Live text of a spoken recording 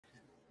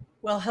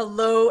Well,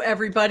 hello,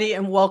 everybody,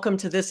 and welcome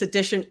to this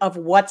edition of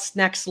What's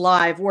Next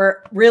Live,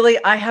 where really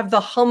I have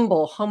the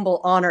humble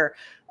honor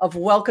of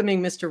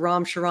welcoming Mr.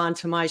 Ram Charan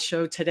to my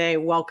show today.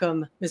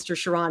 Welcome, Mr.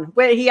 Charan.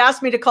 Wait, he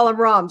asked me to call him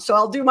Ram, so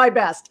I'll do my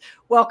best.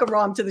 Welcome,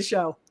 Ram, to the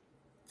show.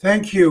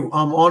 Thank you.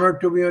 I'm honored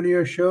to be on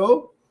your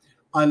show.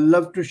 I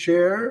love to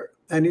share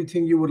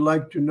anything you would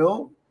like to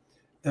know,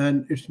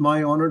 and it's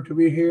my honor to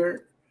be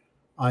here.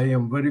 I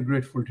am very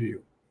grateful to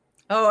you.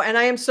 Oh, and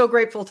I am so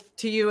grateful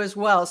to you as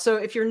well. So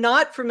if you're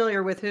not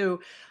familiar with who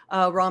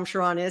Ram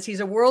Charan is,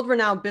 he's a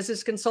world-renowned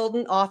business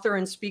consultant, author,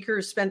 and speaker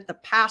who spent the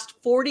past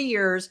 40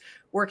 years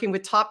working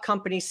with top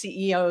company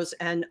CEOs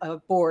and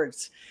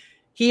boards.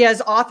 He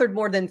has authored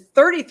more than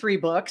 33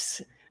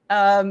 books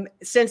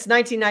since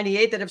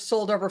 1998 that have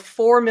sold over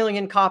 4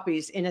 million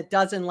copies in a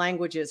dozen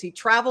languages. He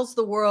travels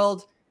the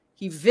world.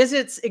 He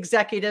visits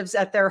executives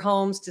at their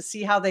homes to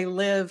see how they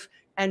live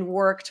and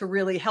work, to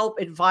really help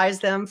advise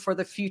them for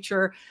the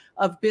future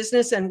of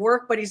business and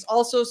work. But he's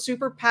also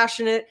super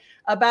passionate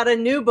about a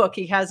new book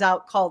he has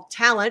out called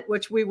Talent,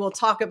 which we will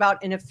talk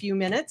about in a few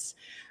minutes.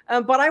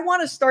 But I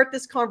want to start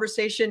this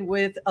conversation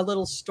with a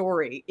little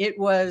story. It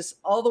was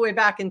all the way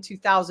back in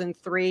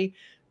 2003.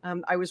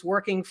 I was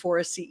working for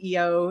a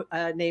CEO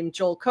named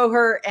Joel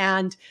Coher,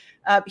 and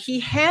he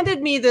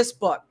handed me this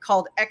book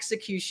called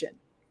Execution.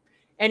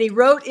 And he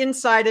wrote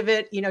inside of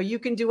it, you know, you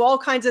can do all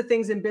kinds of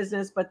things in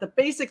business, but the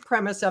basic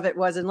premise of it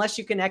was, unless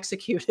you can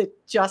execute, it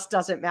just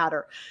doesn't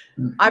matter.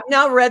 I've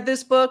now read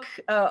this book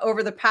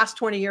over the past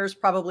 20 years,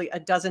 probably a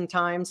dozen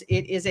times.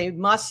 It is a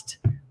must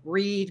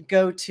read,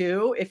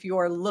 go-to if you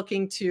are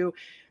looking to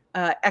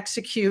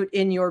execute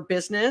in your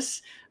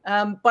business.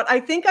 But I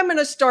think I'm going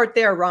to start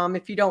there, Ram,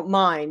 if you don't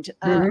mind,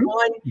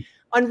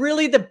 on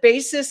really the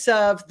basis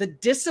of the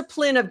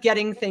discipline of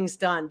getting things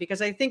done.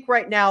 Because I think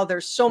right now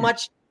there's so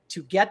much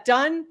to get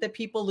done that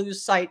people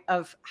lose sight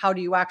of how do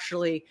you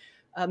actually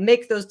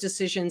make those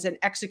decisions and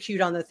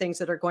execute on the things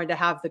that are going to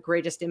have the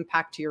greatest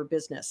impact to your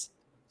business.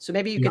 So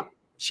maybe you could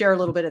share a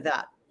little bit of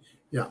that.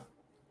 Yeah.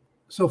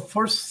 So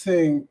first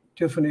thing,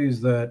 Tiffany, is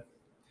that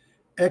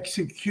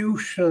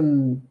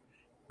execution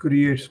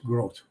creates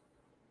growth.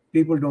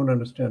 People don't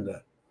understand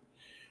that.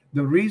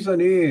 The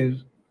reason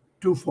is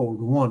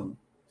twofold. One,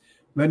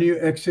 when you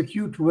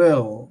execute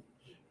well,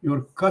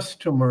 your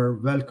customer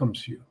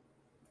welcomes you.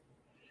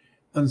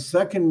 And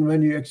second,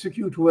 when you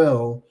execute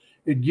well,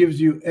 it gives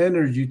you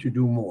energy to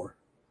do more.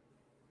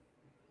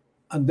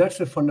 And that's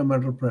a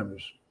fundamental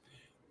premise.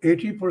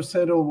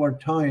 80% of our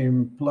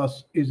time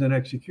plus is an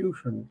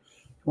execution.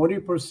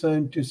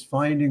 20% is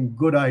finding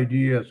good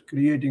ideas,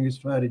 creating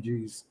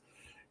strategies,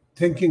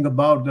 thinking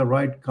about the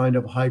right kind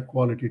of high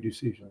quality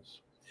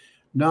decisions.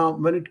 Now,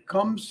 when it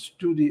comes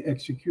to the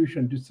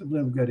execution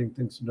discipline of getting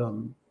things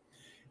done,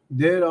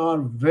 there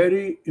are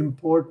very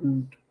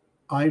important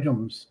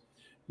items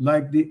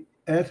like the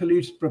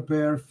athletes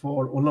prepare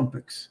for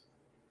Olympics,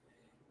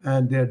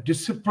 and their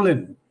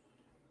discipline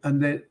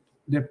and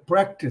their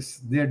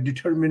practice, their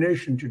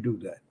determination to do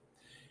that.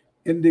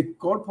 In the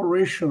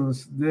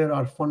corporations, there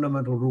are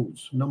fundamental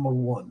rules. Number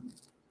one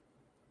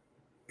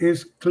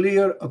is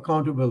clear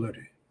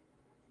accountability,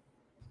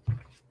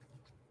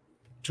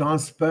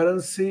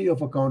 transparency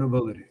of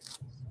accountability.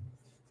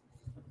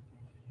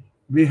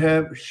 We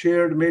have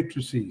shared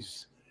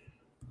matrices,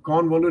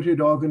 convoluted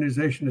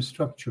organization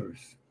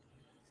structures,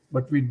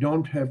 but we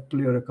don't have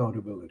clear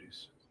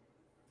accountabilities.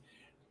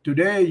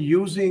 Today,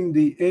 using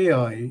the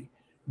AI,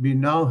 we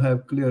now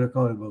have clear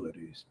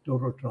accountabilities,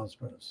 total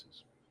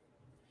transparencies.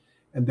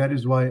 And that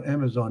is why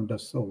Amazon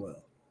does so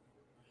well.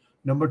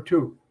 Number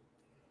two,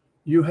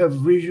 you have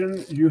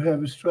vision, you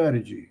have a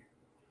strategy,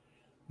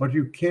 but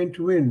you can't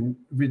win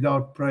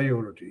without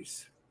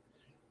priorities.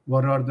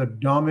 What are the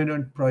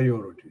dominant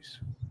priorities?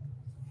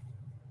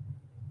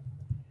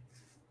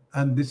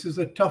 And this is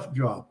a tough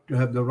job to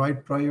have the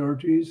right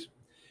priorities.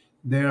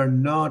 They are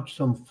not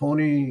some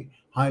phony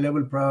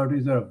high-level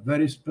priorities. They are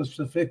very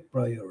specific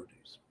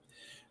priorities.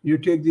 You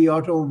take the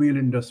automobile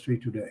industry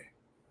today.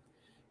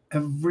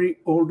 Every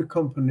old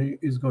company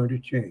is going to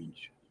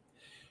change.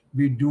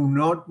 We do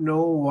not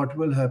know what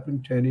will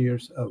happen 10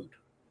 years out.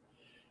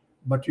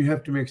 But you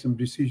have to make some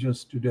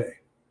decisions today.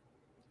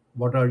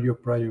 What are your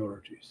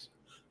priorities?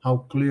 How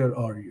clear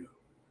are you?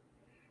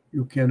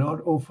 You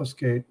cannot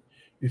obfuscate.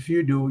 If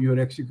you do, your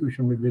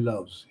execution will be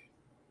lousy.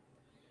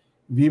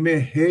 We may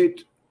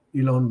hate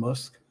Elon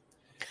Musk.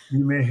 We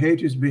may hate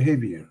his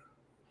behavior,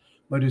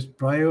 but his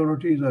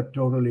priorities are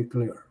totally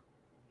clear.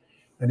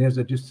 And he has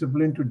a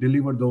discipline to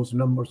deliver those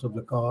numbers of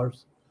the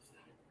cars.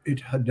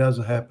 It does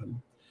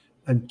happen,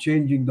 and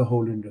changing the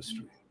whole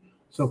industry.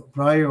 So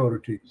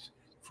priorities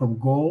from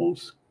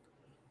goals.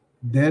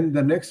 Then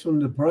the next one,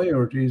 the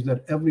priorities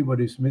that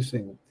everybody's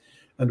missing.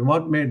 And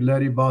what made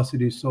Larry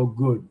Bossidy so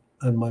good,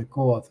 and my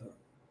co-author,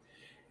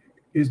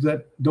 is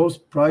that those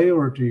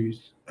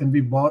priorities, and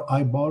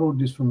I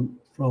borrowed this from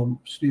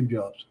Steve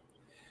Jobs,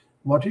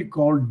 what he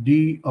called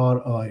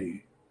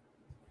DRI,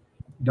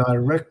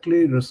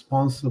 directly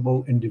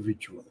responsible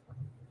individual.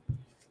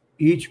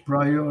 Each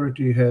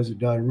priority has a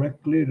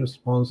directly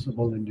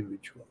responsible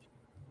individual.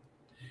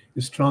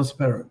 is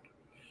transparent.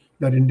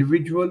 That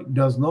individual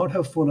does not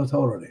have full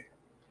authority,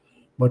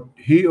 but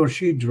he or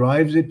she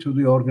drives it to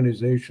the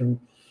organization.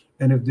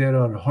 And if there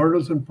are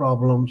hurdles and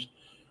problems,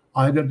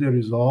 either they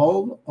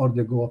resolve or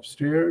they go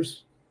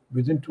upstairs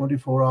within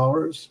 24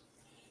 hours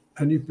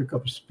and you pick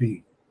up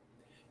speed.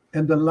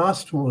 And the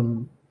last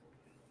one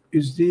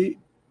is the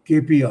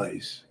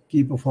KPIs,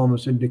 key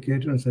performance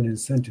indicators and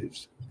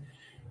incentives.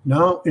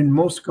 Now, in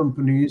most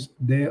companies,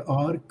 they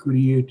are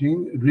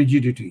creating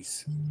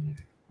rigidities.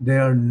 They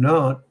are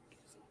not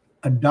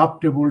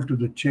adaptable to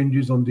the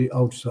changes on the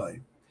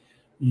outside.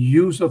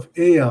 Use of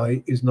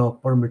AI is now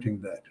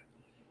permitting that.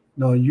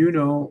 Now,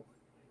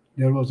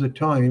 there was a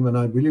time, and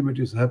I believe it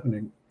is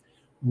happening,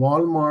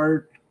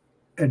 Walmart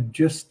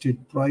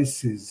adjusted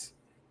prices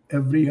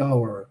every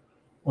hour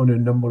on a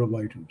number of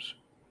items.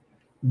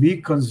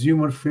 We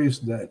consumer face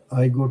that.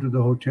 I go to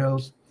the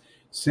hotels.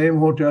 Same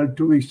hotel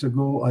 2 weeks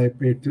ago, I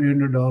paid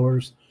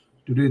 $300.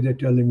 Today they're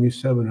telling me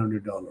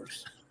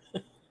 $700.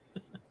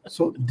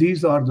 So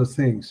these are the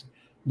things.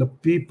 The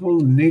people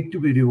need to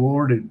be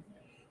rewarded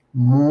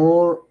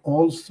more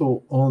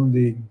also on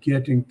the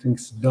getting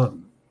things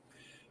done.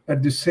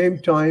 At the same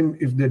time,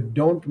 if they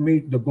don't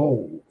meet the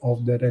goal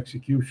of that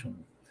execution,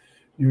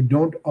 you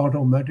don't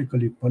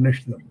automatically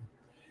punish them.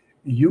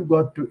 You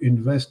got to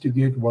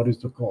investigate what is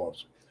the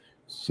cause.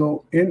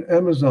 So in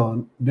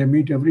Amazon, they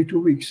meet every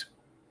 2 weeks.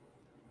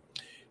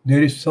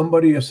 There is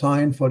somebody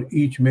assigned for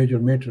each major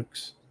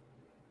metrics.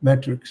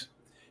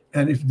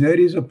 And if there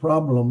is a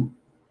problem,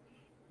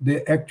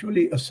 they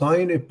actually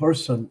assign a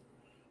person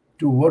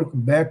to work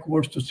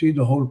backwards to see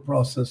the whole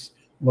process,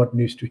 what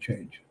needs to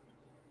change.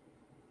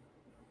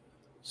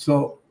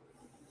 So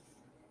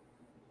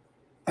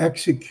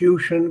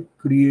execution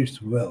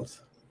creates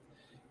wealth.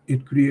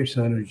 It creates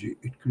energy.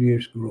 It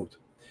creates growth.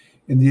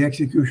 In the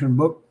execution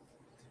book,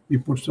 we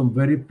put some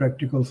very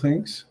practical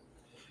things.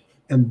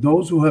 And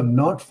those who have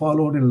not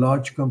followed in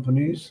large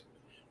companies,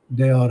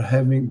 they are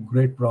having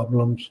great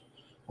problems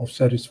of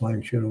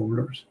satisfying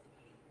shareholders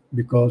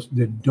because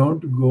they don't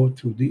go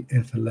through the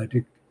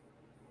athletic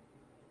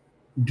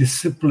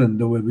discipline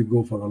the way we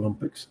go for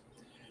Olympics.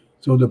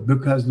 So the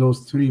book has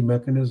those three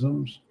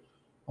mechanisms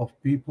of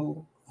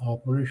people,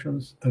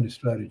 operations, and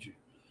strategy.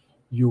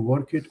 You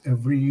work it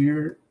every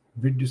year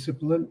with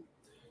discipline.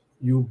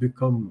 You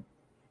become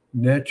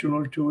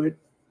natural to it.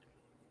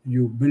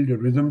 You build a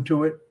rhythm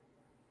to it.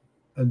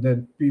 And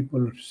then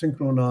people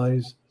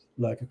synchronize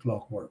like a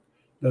clockwork.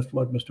 That's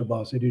what Mr.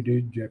 Bossidy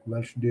did, Jack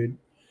Welch did.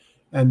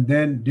 And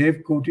then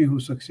Dave Cote, who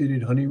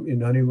succeeded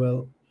in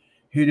Honeywell,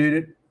 he did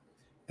it.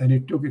 And he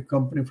took a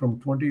company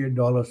from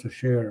 $28 a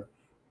share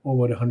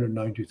over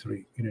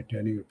 193 in a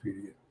 10-year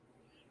period.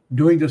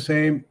 Doing the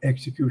same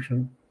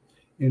execution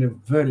in a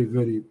very,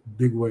 very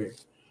big way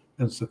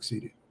and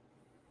succeeded.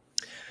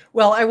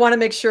 Well, I want to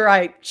make sure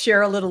I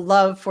share a little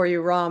love for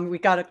you, Ram. We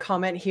got a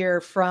comment here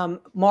from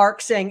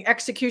Mark saying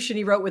execution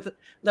he wrote with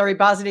Larry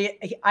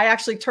Bossidy. I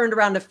actually turned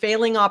around a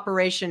failing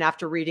operation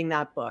after reading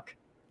that book.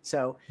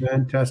 So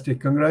fantastic.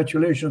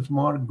 Congratulations,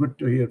 Mark. Good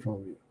to hear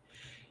from you.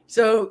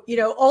 So,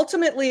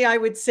 ultimately, I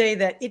would say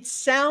that it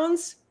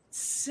sounds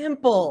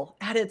simple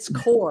at its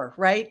core,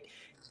 right?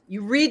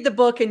 You read the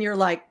book and you're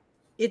like,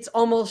 it's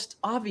almost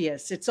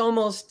obvious. It's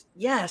almost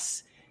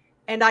yes.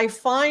 And I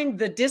find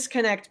the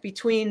disconnect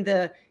between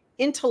the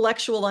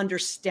intellectual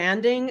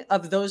understanding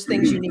of those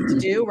things you need to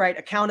do, right?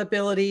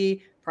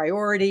 Accountability,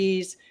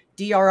 priorities,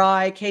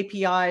 DRI,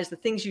 KPIs, the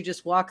things you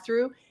just walk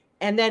through,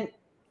 and then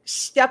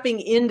stepping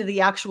into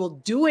the actual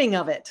doing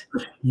of it.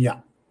 Yeah,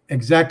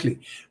 exactly.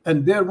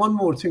 And there, one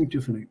more thing,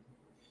 Tiffany.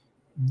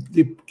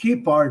 The key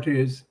part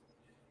is,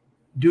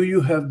 do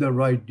you have the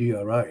right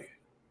DRI?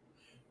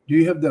 Do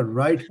you have the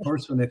right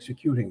person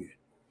executing it?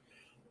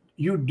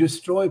 You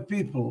destroy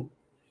people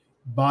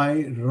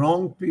by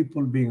wrong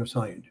people being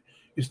assigned.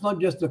 It's not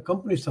just the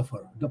company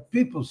suffer, the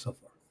people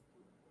suffer.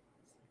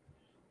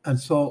 And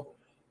so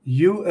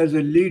you as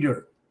a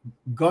leader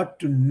got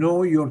to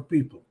know your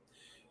people.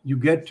 You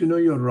get to know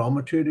your raw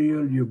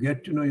material, you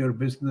get to know your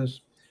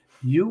business.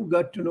 You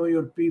got to know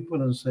your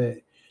people and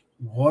say,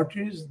 what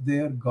is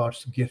their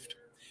God's gift?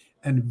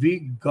 And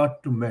we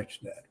got to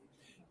match that.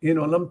 In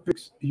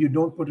Olympics, you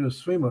don't put a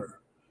swimmer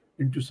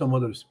into some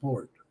other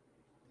sport.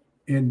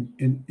 In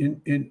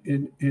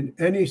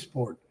any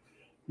sport,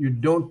 you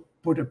don't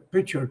put a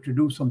pitcher to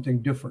do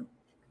something different.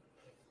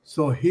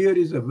 So here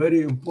is a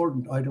very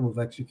important item of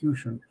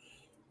execution,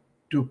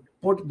 to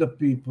put the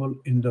people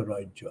in the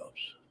right jobs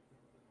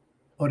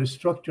or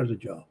structure the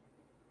job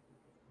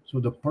so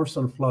the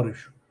person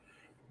flourish,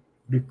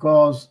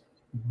 because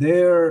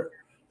there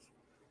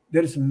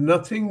is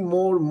nothing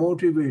more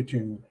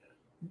motivating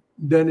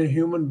than a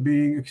human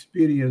being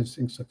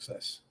experiencing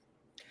success.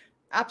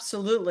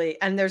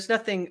 Absolutely. And there's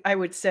nothing, I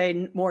would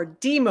say, more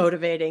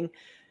demotivating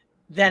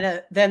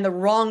than the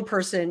wrong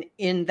person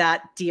in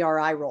that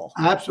DRI role.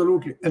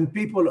 Absolutely. And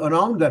people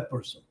around that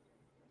person.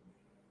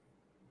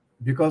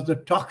 Because the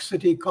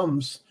toxicity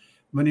comes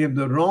when you have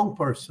the wrong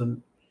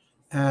person,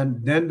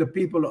 and then the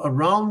people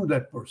around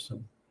that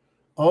person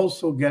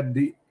also get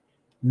the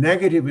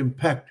negative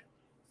impact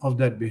of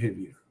that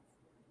behavior.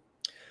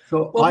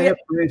 So Well,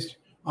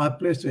 I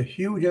placed a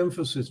huge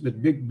emphasis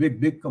with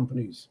big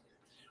companies.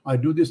 I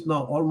do this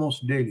now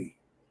almost daily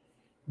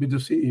with the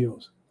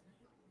CEOs.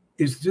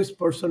 Is this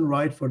person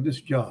right for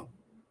this job?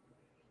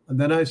 And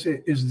then I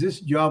say, is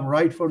this job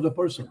right for the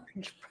person?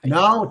 right.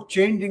 Now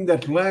changing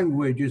that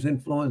language is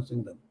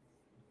influencing them.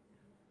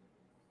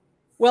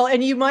 Well,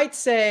 and you might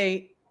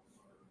say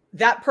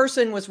that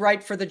person was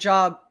right for the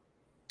job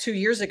 2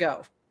 years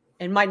ago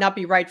and might not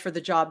be right for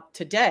the job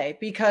today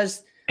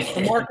because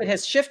the market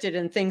has shifted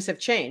and things have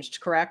changed,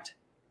 correct?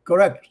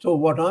 Correct. So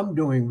what I'm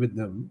doing with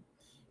them,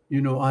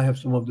 I have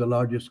some of the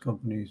largest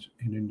companies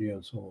in India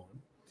and so on.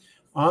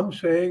 I'm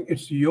saying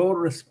it's your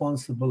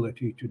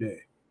responsibility today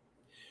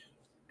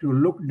to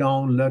look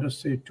down, let us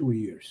say 2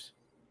 years,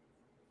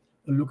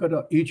 and look at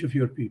each of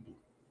your people,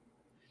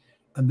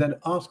 and then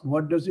ask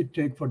what does it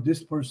take for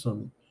this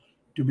person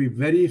to be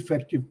very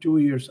effective 2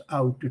 years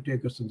out to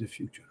take us in the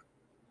future.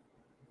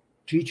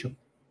 Teach them.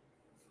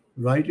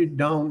 Write it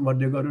down what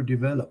they got to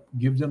develop.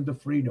 Give them the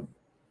freedom.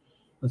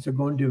 And so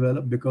go and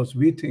develop, because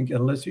we think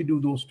unless you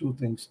do those two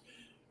things,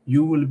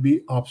 you will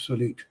be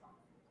obsolete.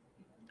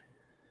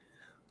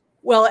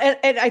 Well,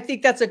 and I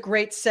think that's a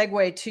great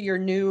segue to your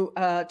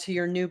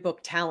new book,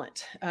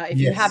 Talent. If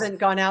you Yes. haven't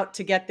gone out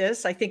to get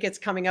this, I think it's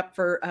coming up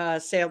for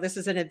sale. This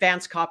is an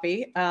advanced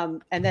copy,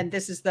 and then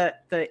this is the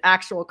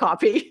actual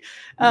copy.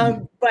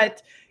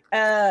 But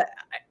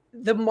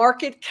the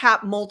market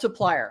cap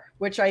multiplier,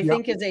 which I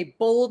think is a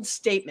bold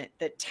statement,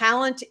 that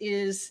talent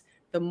is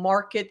the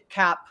market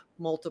cap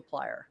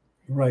multiplier.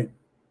 Right.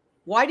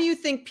 Why do you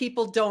think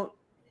people don't,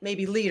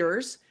 maybe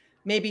leaders,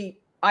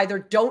 maybe either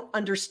don't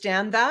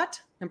understand that,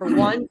 number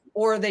one,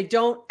 or they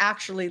don't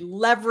actually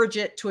leverage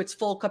it to its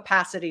full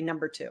capacity,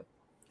 number two?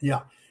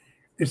 Yeah,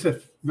 it's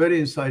a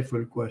very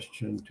insightful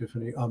question,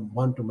 Tiffany. I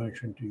want to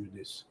mention to you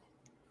this.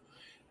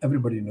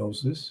 Everybody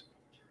knows this.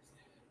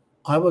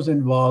 I was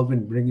involved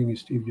in bringing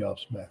Steve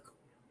Jobs back.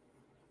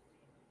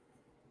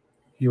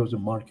 He was a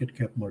market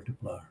cap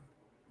multiplier,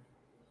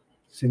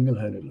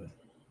 single-handedly.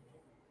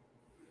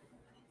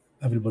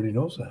 Everybody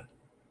knows that.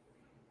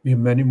 We have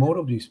many more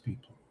of these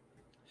people.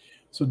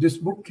 So this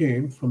book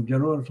came from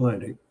General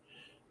Atlantic.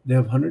 They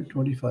have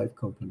 125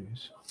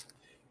 companies,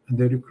 and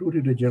they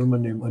recruited a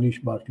gentleman named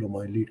Anish Bartlow,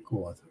 my lead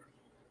co-author.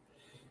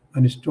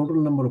 And his total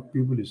number of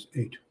people is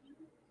 8.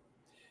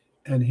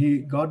 And he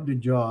got the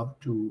job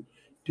to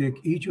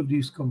take each of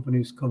these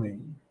companies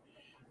coming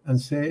and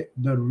say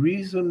the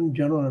reason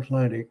General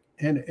Atlantic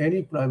and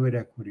any private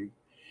equity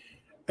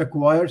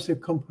acquires a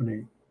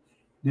company,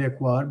 they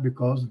acquire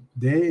because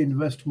they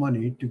invest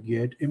money to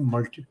get a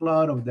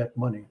multiplier of that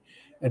money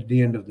at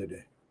the end of the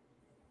day.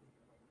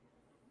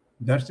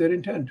 That's their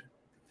intent.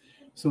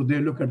 So they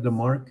look at the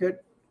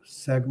market,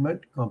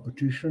 segment,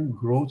 competition,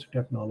 growth,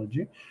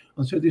 technology,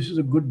 and say this is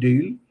a good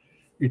deal.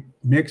 It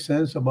makes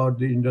sense about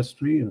the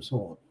industry and so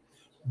on.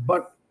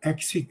 But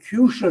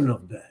execution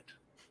of that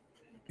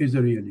is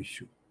a real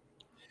issue.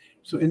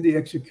 So in the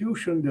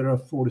execution, there are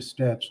 4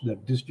 steps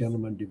that this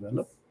gentleman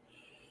developed.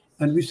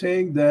 And we're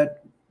saying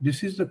that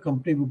this is the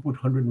company who put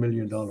 $100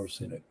 million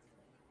in it.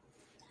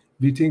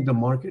 We think the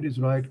market is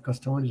right,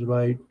 customer is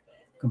right,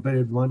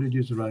 competitive advantage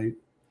is right.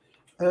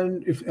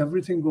 And if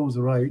everything goes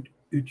right,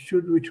 it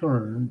should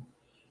return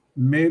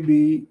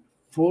maybe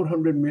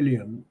 400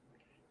 million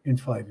in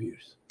 5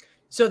 years.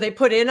 So they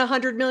put in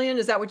 100 million.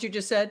 Is that what you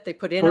just said? They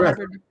put in Correct.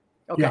 100.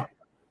 Okay. Yeah.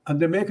 And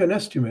they make an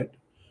estimate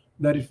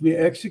that if we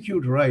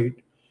execute right,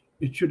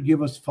 it should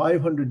give us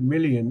 500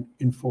 million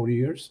in 4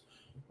 years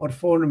or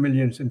 400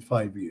 million in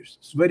 5 years.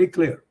 It's very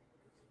clear.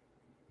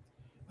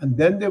 And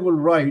then they will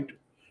write,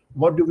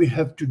 what do we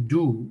have to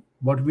do,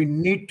 what we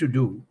need to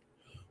do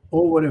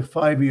over a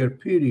 5-year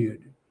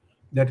period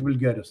that will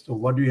get us. So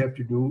what we have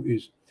to do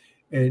is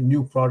a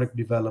new product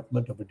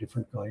development of a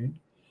different kind,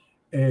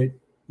 a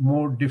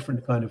more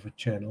different kind of a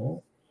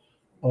channel,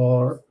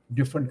 or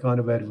different kind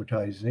of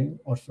advertising,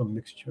 or some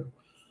mixture,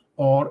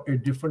 or a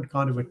different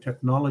kind of a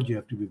technology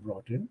have to be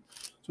brought in.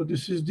 So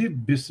this is the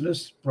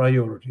business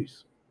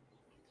priorities.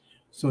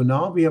 So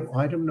now we have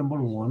item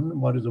number 1.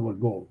 What is our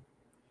goal?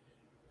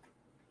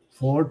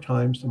 4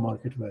 times the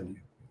market value.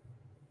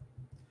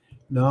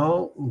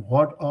 Now,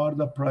 what are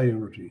the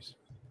priorities?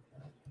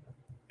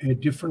 A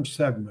different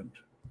segment,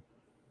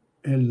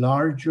 a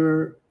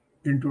larger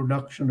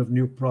introduction of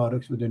new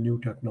products with a new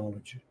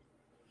technology,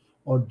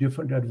 or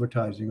different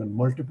advertising on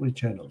multiple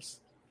channels,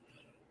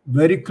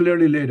 very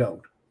clearly laid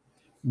out.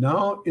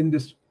 Now, in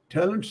this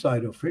talent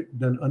side of it,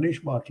 then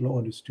Anish Bartlow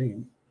and his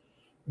team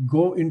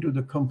go into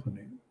the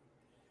company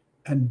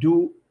and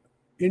do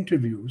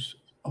interviews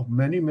of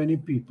many, many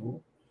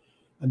people,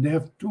 and they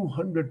have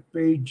 200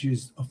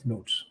 pages of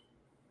notes.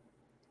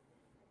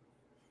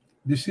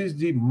 This is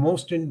the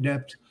most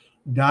in-depth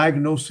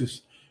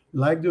diagnosis,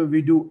 like the way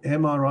we do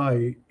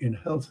MRI in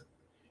health.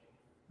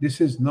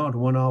 This is not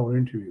 1-hour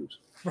interviews.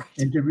 Right.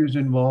 Interviews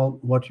involve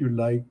what you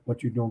like,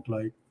 what you don't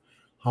like,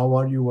 how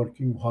are you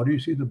working, how do you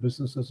see the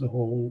business as a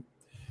whole,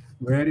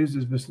 where is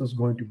this business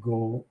going to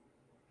go,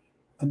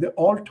 and they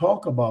all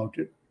talk about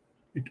it.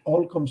 It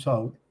all comes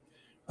out,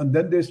 And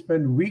then they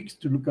spend weeks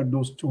to look at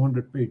those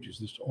 200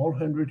 pages. It's all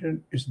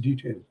handwritten, it's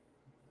detailed.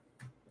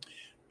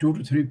 2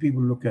 to 3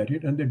 people look at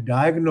it and they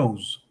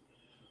diagnose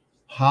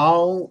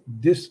how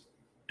this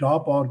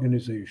top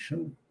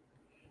organization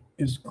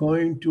is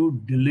going to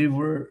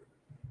deliver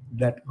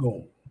that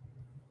goal.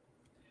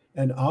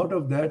 And out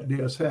of that,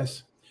 they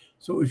assess.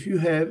 So if you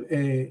have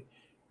a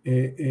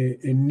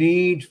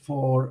need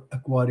for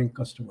acquiring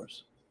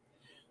customers,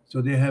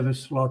 so they have a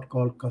slot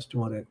called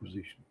customer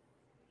acquisition.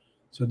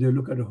 So they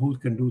look at who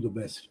can do the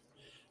best.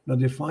 Now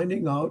they're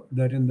finding out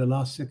that in the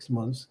last 6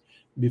 months,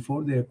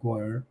 before they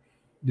acquire,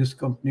 this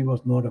company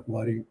was not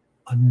acquiring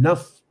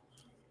enough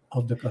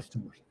of the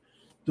customers.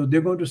 So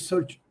they're going to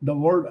search the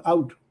world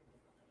out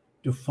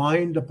to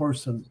find the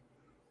person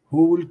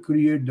who will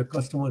create the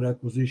customer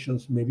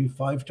acquisitions maybe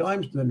 5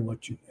 times than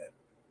what you have.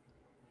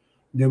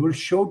 They will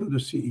show to the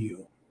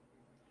CEO.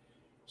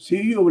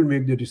 CEO will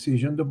make the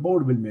decision, the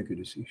board will make a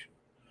decision.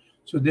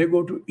 So they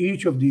go to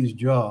each of these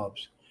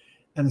jobs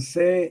and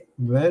say,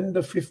 when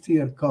the 5th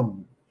year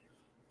comes,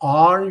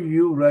 are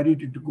you ready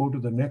to go to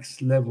the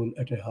next level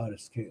at a higher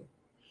scale?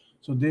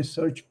 So they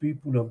search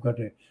people who have got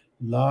a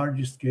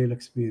large scale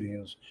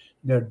experience.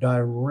 They're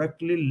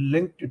directly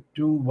linked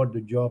to what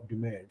the job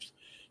demands.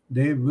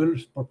 They will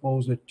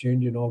propose a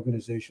change in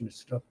organization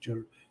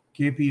structure,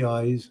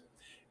 KPIs,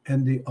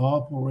 and the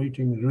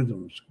operating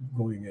rhythms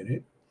going in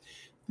it.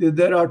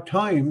 There are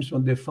times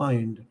when they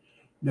find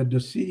that the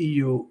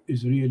CEO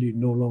is really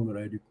no longer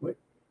adequate.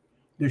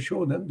 They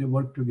show them, they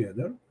work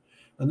together,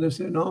 and they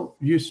say, no,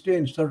 you stay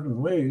in certain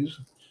ways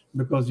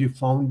because you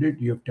found it,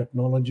 you have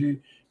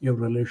technology, you have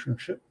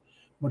relationship,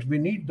 but we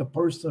need the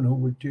person who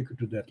will take it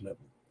to that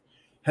level.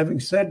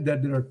 Having said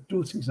that, there are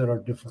 2 things that are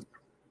different.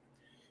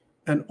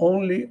 And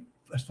only,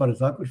 as far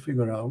as I could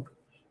figure out,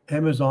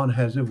 Amazon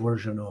has a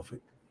version of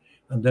it.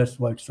 And that's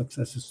why its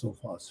success is so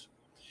fast.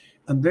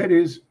 And that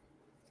is,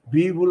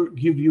 we will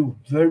give you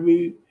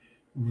very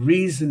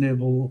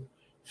reasonable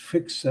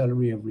fixed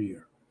salary every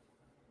year.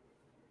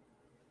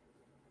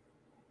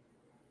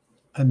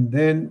 And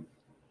then,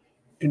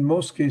 in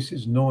most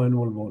cases, no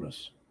annual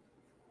bonus.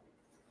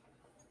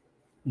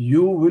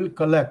 You will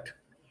collect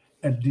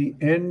at the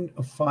end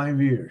of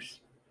 5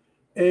 years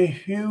a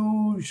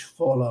huge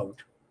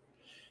fallout.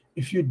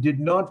 If you did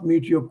not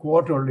meet your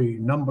quarterly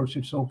numbers,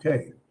 it's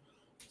okay,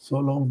 so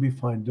long we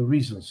find the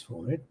reasons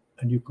for it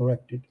and you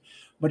correct it.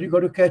 But you got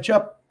to catch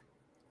up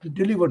to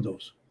deliver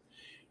those.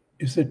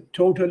 It's a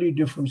totally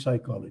different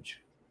psychology.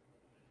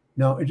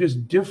 Now, it is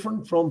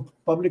different from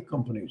public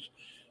companies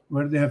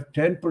where they have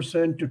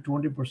 10% to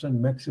 20%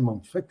 maximum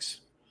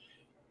fixed,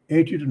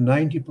 80 to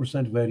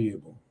 90%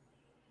 variable.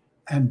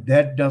 And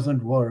that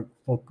doesn't work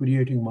for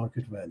creating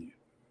market value.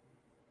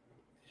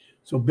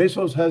 So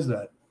Bezos has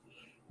that.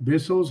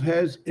 Bezos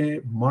has a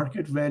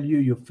market value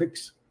you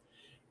fix,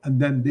 and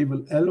then they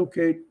will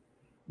allocate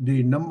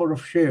the number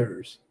of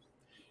shares.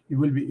 It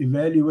will be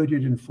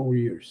evaluated in 4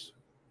 years,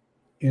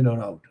 in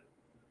or out.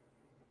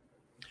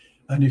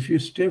 And if you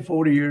stay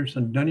 4 years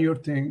and done your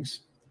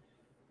things,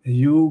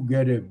 you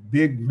get a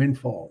big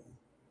windfall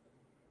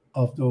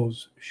of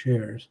those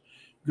shares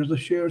because the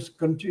shares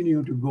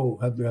continue to go,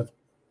 have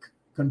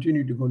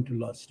continued to go into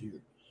last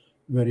year,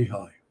 very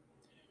high.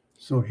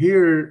 So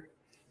here,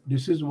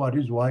 this is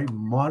why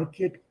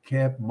market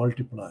cap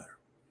multiplier.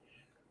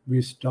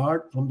 We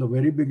start from the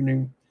very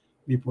beginning,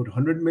 we put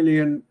 100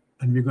 million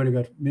and we got to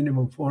get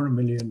minimum 400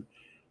 million,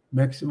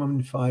 maximum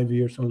in 5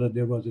 years unless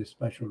there was a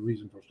special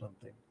reason for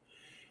something.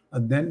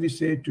 And then we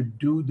say to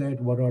do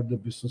that, what are the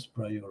business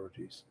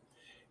priorities?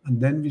 And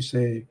then we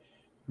say,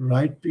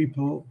 right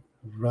people,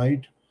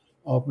 right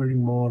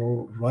operating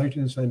model, right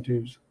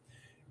incentives,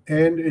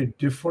 and a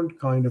different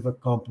kind of a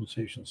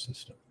compensation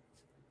system.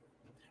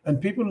 And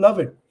people love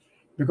it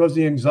because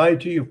the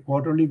anxiety of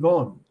quarterly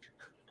gone.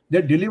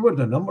 They deliver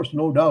the numbers,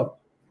 no doubt.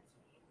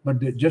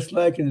 But they, just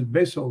like in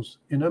Bezos,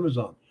 in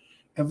Amazon,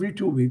 every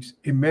 2 weeks,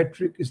 a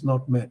metric is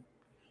not met.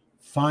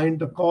 Find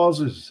the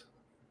causes.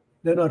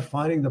 They're not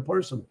finding the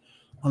person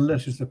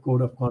unless it's a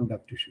code of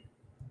conduct issue.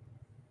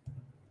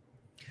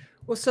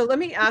 Well, so let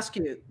me ask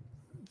you,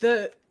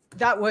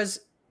 that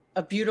was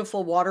a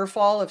beautiful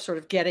waterfall of sort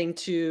of getting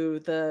to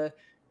the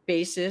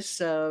basis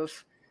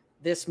of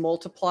this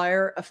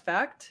multiplier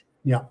effect.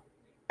 Yeah.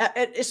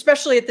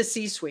 Especially at the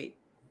C-suite.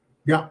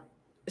 Yeah.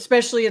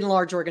 Especially in a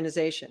large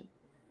organization.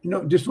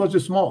 No, this was a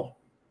small.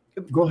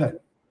 Go ahead.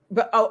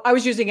 But I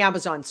was using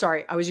Amazon.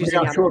 Sorry, I was using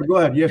Amazon. Sure. Go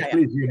ahead. Yes,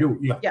 please. You do.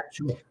 Yeah.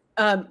 Sure.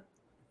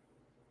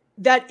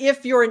 That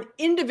if you're an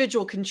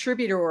individual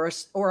contributor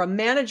or a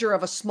manager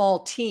of a small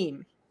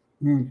team,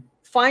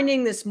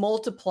 finding this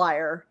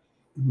multiplier,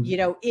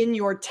 in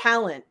your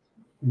talent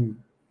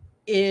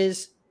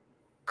is,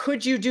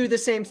 could you do the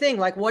same thing?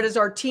 Like, what is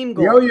our team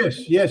goal? Oh,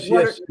 yes.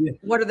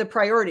 What are the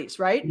priorities,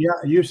 right? Yeah,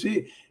 you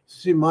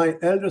see, my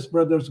eldest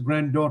brother's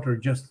granddaughter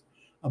just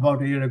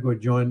about a year ago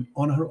joined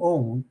on her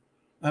own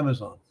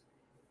Amazon.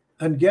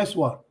 And guess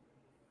what?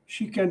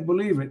 She can't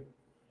believe it.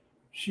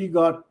 She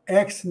got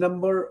X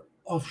number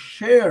of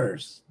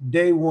shares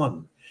day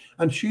one.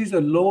 And she's a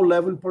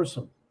low-level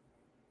person.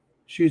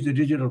 She's a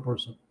digital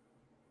person.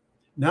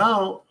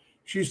 Now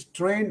she's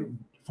trained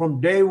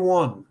from day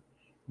one.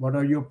 What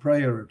are your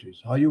priorities?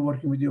 How are you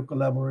working with your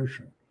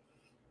collaboration?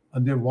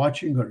 And they're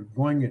watching her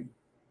going in.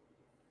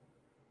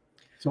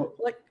 So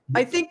like,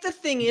 I think the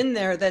thing in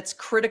there that's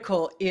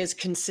critical is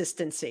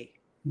consistency.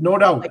 no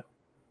doubt. Like,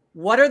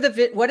 what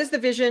is the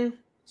vision?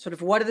 Sort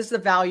of what is the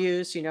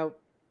values, you know?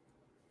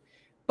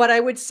 But I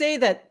would say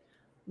that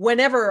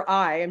whenever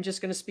I'm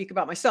just going to speak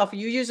about myself,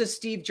 you use a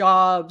Steve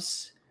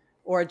Jobs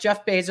or a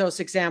Jeff Bezos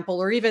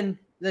example, or even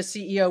the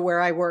CEO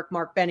where I work,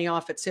 Mark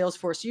Benioff at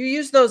Salesforce, you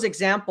use those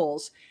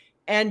examples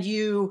and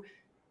you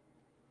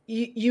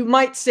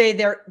might say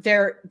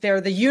they're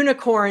the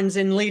unicorns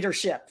in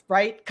leadership,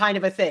 right? Kind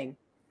of a thing.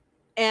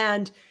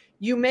 And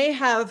you may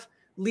have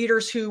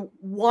leaders who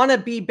want to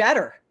be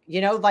better,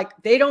 you know, like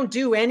they don't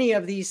do any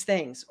of these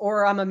things,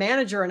 or I'm a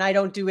manager and I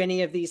don't do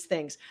any of these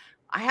things.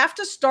 I have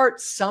to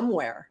start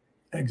somewhere.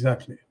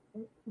 Exactly.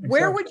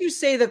 Where would you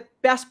say the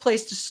best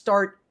place to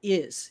start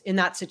is in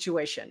that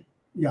situation?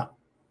 Yeah.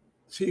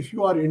 See, if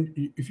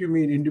you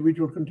mean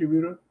individual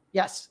contributor.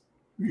 Yes.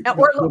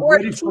 Or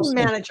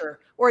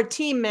a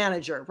team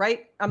manager,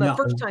 right? I'm a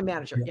first-time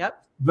manager. Yeah.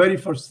 Yep. Very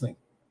first thing.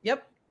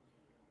 Yep.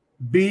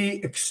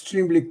 Be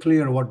extremely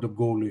clear what the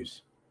goal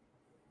is.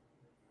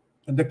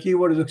 And the key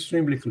word is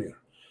extremely clear.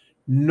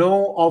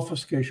 No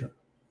obfuscation.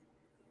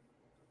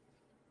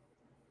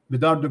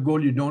 Without the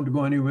goal, you don't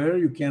go anywhere.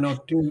 You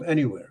cannot team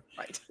anywhere.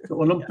 Right. The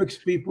Olympics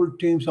people,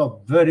 teams are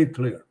very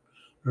clear.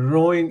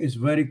 Rowing is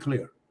very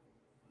clear.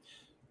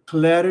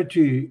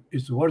 Clarity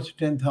is worth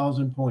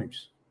 10,000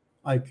 points,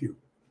 IQ.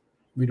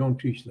 We don't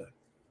teach that.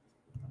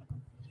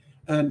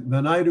 And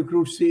when I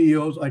recruit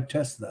CEOs, I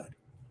test that.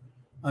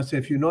 I say,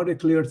 if you're not a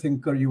clear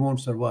thinker, you won't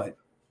survive.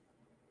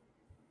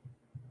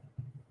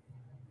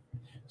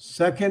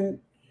 Second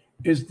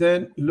is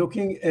then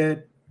looking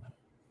at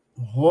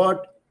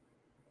what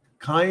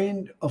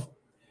kind of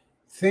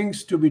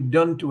things to be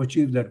done to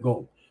achieve that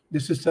goal.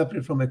 This is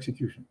separate from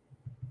execution.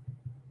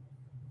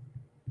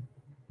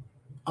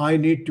 I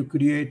need to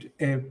create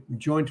a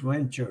joint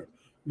venture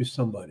with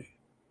somebody.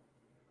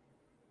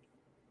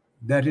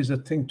 That is a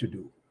thing to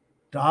do,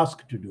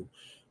 task to do.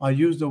 I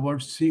use the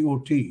word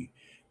COT,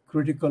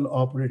 critical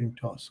operating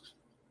tasks.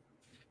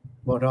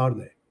 What are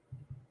they?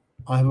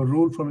 I have a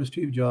rule from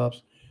Steve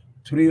Jobs,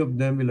 3 of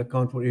them will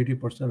account for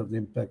 80% of the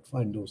impact.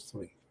 Find those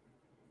 3.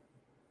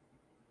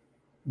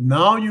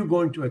 Now you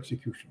go into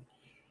execution.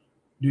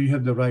 Do you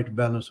have the right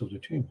balance of the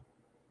team?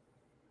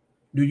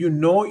 Do you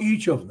know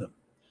each of them?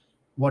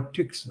 What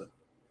ticks them?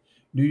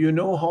 Do you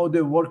know how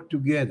they work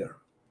together?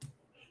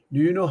 Do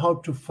you know how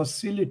to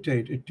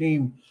facilitate a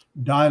team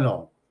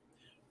dialogue?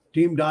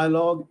 Team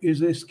dialogue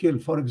is a skill.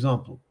 For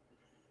example,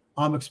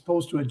 I'm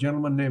exposed to a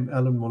gentleman named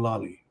Alan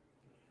Mulally.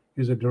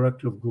 He's a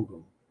director of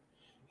Google.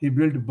 He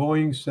built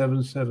Boeing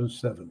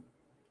 777.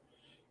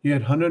 He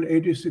had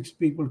 186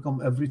 people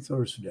come every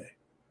Thursday.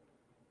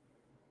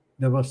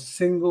 There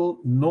was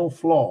no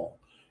flaw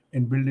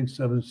in building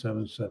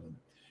 777.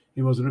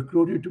 He was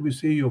recruited to be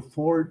CEO of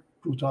Ford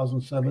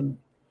 2007,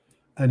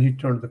 and he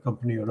turned the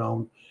company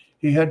around.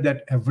 He had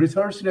that every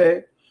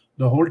Thursday,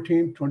 the whole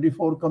team,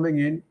 24 coming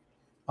in.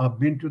 I've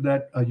been to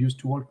that. I used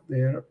to work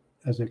there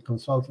as a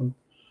consultant.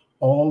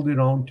 All the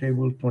round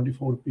table,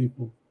 24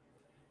 people.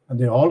 And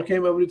they all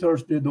came every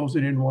Thursday. Those who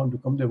didn't want to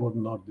come, they were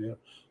not there.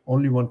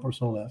 Only one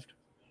person left.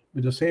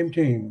 With the same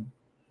team,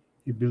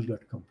 he built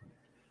that company.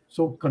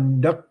 So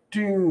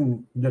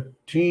conducting the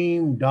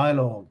team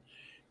dialogue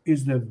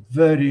is a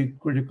very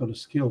critical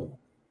skill.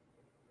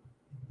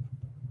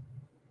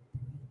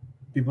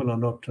 People are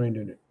not trained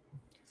in it.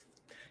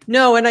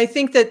 No, and I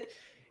think that,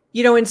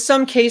 you know, in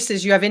some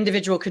cases you have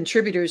individual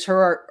contributors who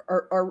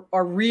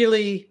are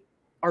really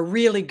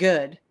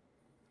good,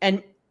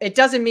 and it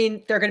doesn't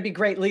mean they're going to be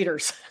great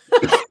leaders.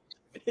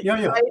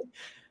 Yeah. Right?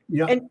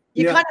 Yeah. And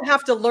you kind of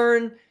have to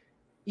learn,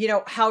 you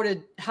know, how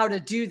to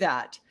do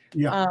that.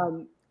 Yeah.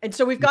 And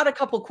so we've got a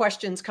couple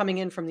questions coming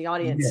in from the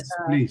audience. Yes,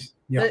 please.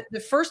 Yeah. The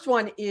first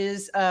one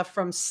is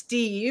from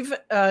Steve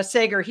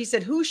Sager. He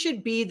said, who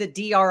should be the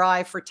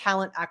DRI for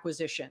talent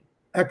acquisition?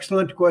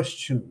 Excellent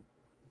question.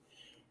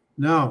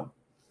 Now,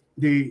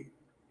 the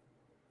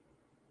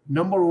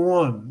number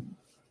one,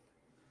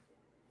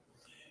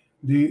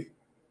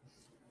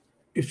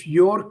 if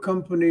your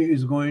company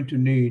is going to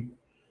need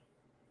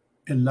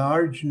a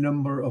large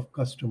number of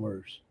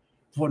customers,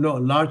 a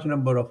large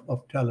number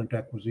of talent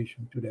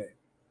acquisition today,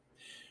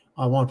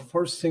 I want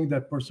first thing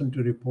that person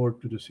to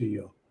report to the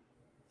CEO.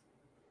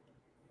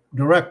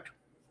 Direct.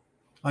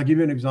 I'll give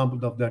you an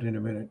example of that in a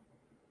minute.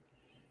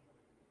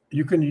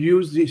 You can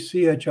use the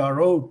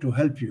CHRO to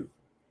help you,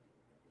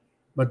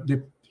 but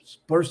the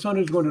person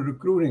who's going to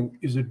recruiting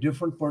is a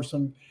different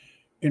person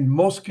in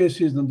most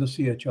cases than the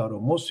CHRO.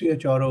 Most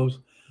CHROs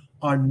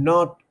are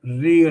not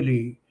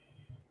really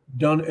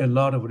done a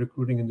lot of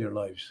recruiting in their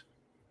lives.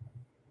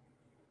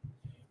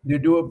 They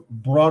do a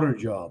broader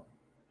job.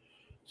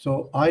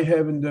 So I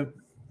have in the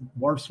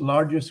world's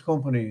largest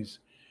companies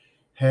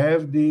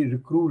have the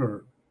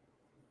recruiter,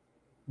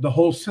 the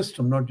whole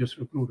system, not just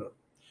recruiter,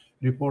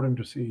 reporting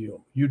to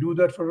CEO. You do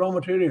that for raw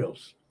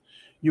materials.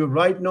 You're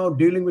right now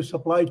dealing with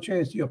supply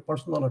chains, you have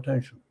personal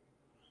attention.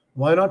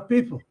 Why not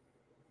people?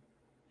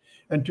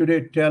 And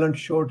today, talent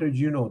shortage,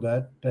 you know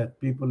that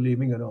people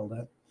leaving and all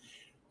that.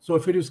 So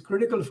if it is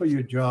critical for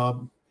your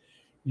job,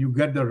 you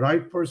get the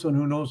right person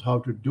who knows how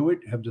to do it,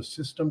 have the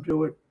system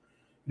to it,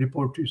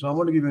 report to you. So I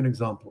want to give you an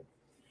example.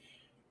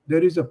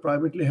 There is a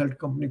privately held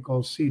company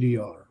called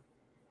CDR,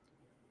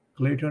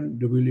 Clayton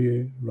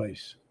Dubilier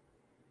Rice.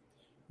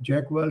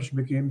 Jack Welch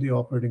became the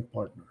operating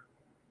partner.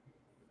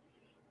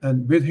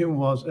 And with him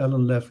was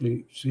Alan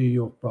Leffley,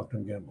 CEO of Procter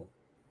 & Gamble.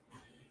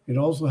 It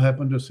also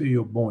happened to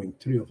CEO of Boeing,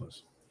 three of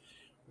us.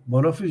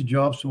 One of his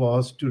jobs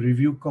was to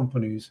review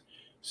companies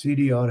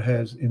CDR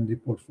has in the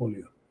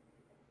portfolio.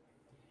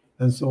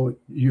 And so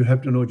you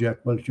have to know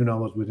Jack Welch. I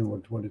was with him for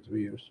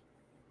 23 years.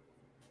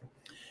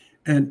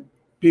 And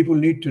people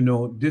need to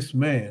know this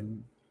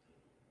man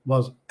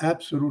was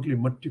absolutely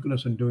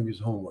meticulous in doing his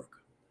homework.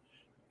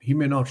 He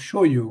may not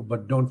show you,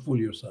 but don't fool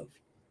yourself.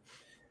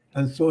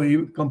 And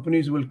so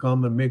companies will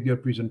come and make their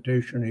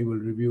presentation. He will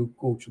review,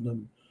 coach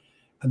them.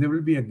 And there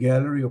will be a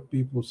gallery of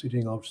people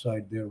sitting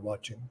outside there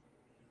watching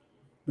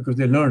because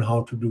they learn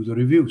how to do the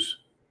reviews.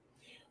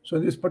 So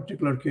in this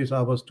particular case,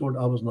 I was told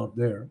I was not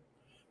there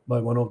by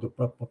one of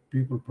the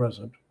people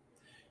present.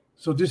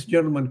 So this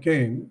gentleman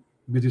came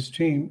with his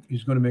team.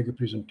 He's going to make a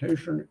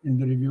presentation in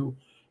the review.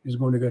 He's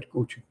going to get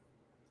coaching.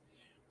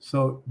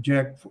 So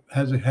Jack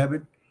has a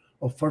habit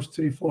of first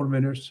 3-4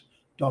 minutes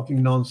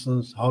talking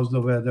nonsense. How's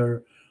the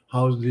weather?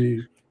 How's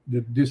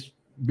this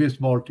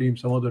baseball team,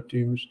 some other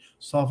teams,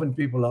 soften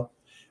people up.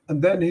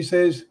 And then he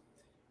says,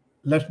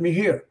 let me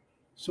hear.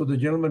 So the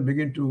gentleman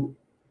began to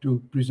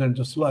present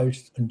the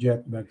slides, and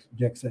Jack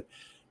said,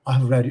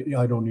 I've read it.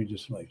 I don't need the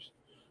slides.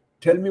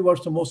 Tell me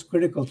what's the most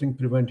critical thing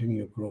preventing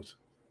your growth.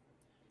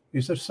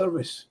 He said,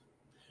 service.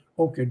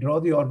 Okay, draw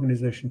the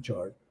organization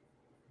chart.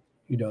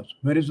 He does.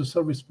 Where is the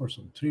service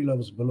person? 3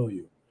 levels below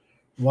you.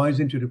 Why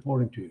isn't he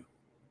reporting to you?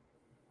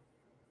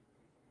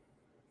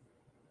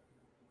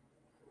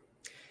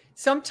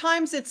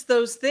 Sometimes it's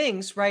those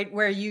things, right,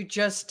 where you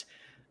just,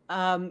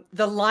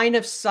 the line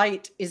of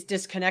sight is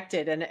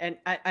disconnected. And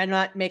I'm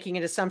not making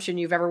an assumption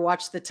you've ever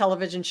watched the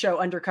television show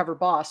Undercover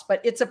Boss, but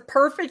it's a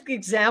perfect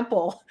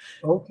example.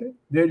 Okay,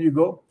 there you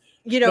go.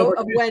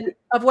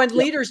 Of when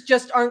leaders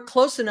just aren't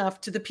close enough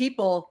to the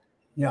people.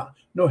 Yeah.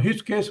 No,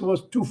 his case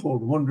was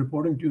twofold. One,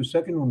 reporting to you.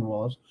 Second one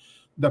was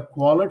the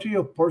quality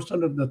of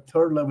person at the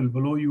 3rd level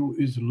below you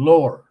is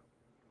lower.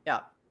 Yeah.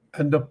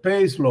 And the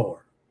pay is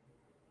lower.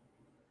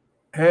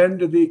 And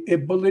the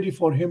ability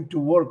for him to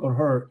work or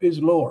her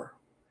is lower.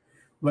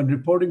 When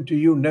reporting to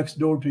you, next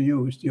door to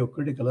you is your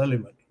critical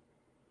element.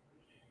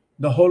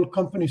 The whole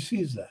company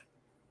sees that.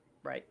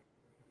 Right.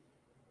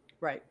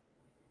 Right.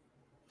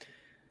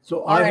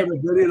 So I have a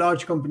very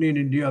large company in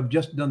India. I've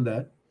just done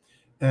that.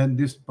 And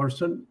this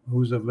person,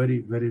 who's a very,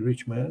 very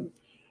rich man,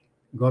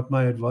 got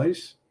my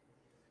advice.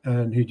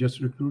 And he just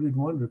recruited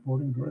one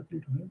reporting directly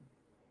to him.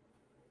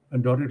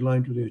 And dotted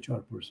line to the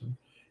HR person.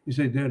 He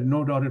said, there are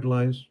no dotted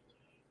lines.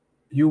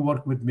 You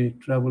work with me,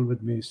 travel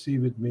with me, see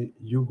with me,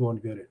 you go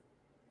and get it.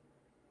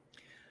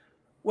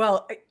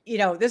 Well,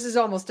 this is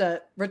almost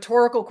a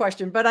rhetorical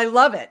question, but I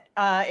love it.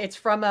 It's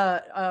from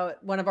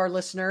one of our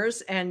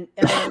listeners. And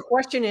the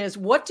question is,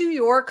 what do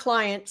your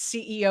client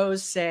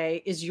CEOs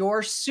say is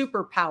your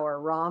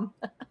superpower, Ram?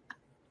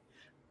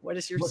 What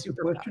is your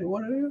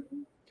superpower?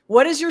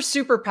 What is your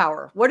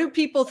superpower? What do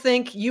people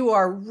think you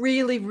are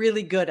really,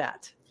 really good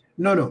at?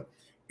 No.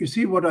 You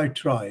see what I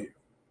try?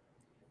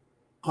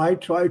 I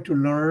try to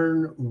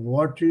learn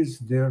what is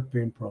their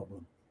pain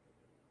problem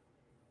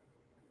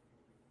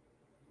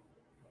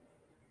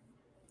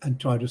and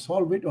try to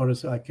solve it, or I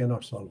say I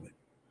cannot solve it.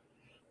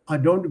 I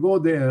don't go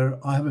there,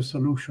 I have a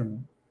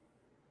solution,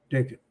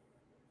 take it.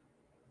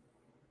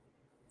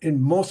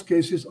 In most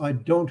cases, I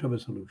don't have a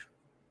solution.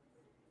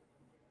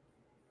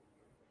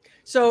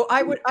 So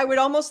I would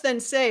almost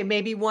then say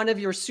maybe one of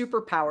your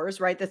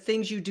superpowers, right? The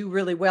things you do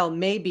really well,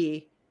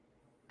 maybe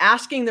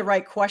asking the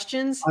right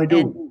questions. I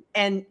do.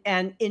 And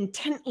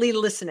intently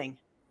listening.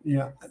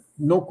 Yeah,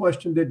 no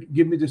question that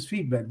give me this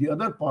feedback. The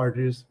other part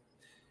is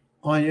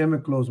I am a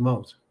closed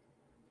mouth.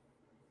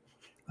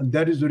 And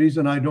that is the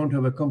reason I don't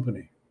have a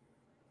company.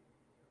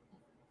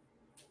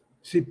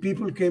 See,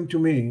 people came to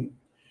me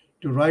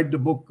to write the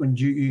book on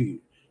GE.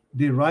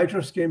 The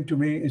writers came to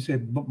me and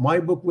said, my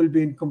book will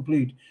be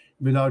incomplete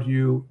without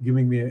you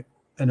giving me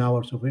an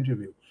hours of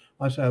interview.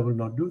 I said, I will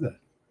not do that.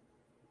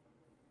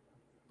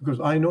 Because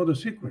I know the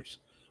secrets.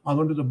 I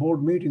went to the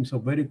board meetings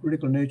of very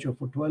critical nature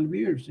for 12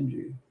 years in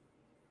GE.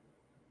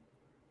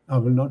 I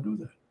will not do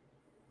that.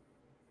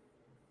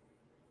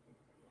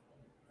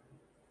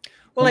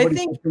 Well, Somebody I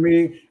think said to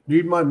me,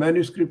 read my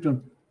manuscript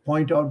and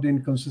point out the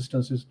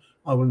inconsistencies.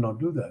 I will not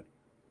do that.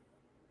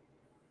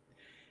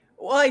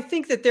 Well, I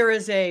think that there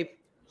is a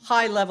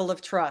high level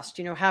of trust,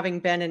 having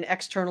been an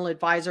external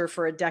advisor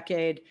for a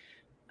decade,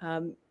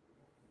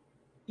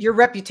 your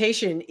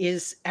reputation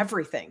is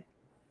everything.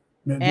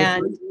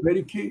 That's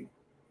very key.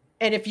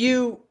 And if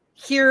you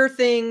hear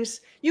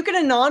things. You can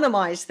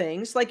anonymize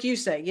things, like you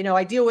say. You know,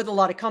 I deal with a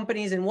lot of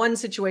companies. In one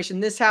situation,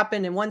 this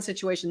happened. In one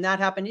situation, that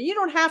happened. You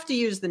don't have to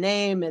use the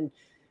name, and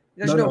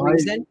there's no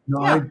reason.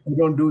 I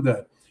don't do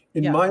that.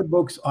 In Yeah. my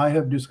books, I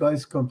have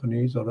disguised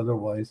companies or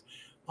otherwise.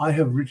 I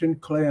have written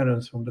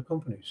clearance from the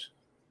companies.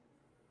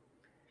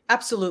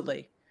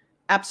 Absolutely.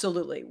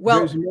 Absolutely. Well,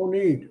 there's no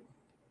need.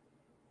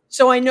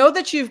 So I know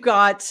that you've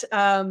got,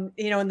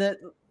 you know, in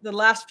the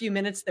last few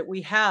minutes that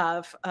we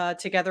have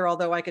together,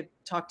 although I could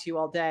talk to you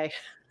all day,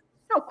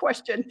 no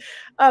question,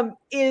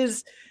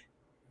 is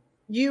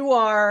you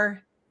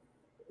are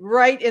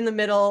right in the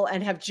middle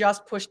and have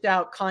just pushed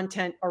out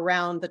content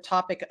around the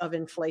topic of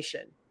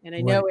inflation. And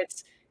I know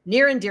it's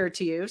near and dear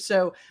to you.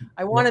 So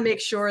I want to make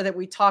sure that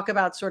we talk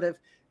about sort of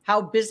how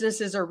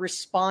businesses are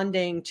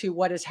responding to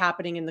what is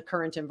happening in the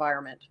current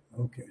environment.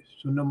 Okay.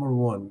 So number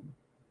one,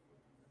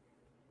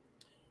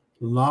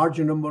 large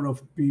number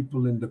of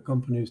people in the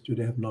companies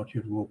today have not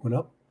yet woken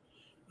up,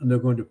 and they're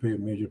going to pay a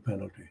major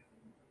penalty.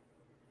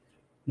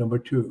 Number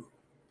two,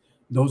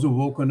 those who've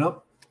woken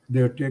up,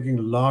 they're taking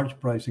large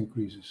price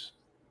increases,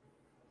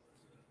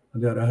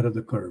 and they're ahead of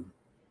the curve.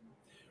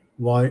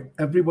 Why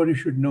everybody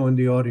should know in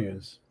the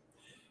audience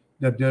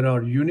that there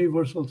are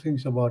universal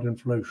things about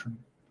inflation.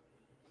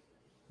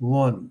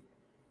 One,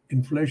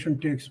 inflation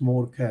takes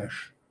more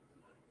cash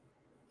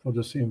for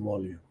the same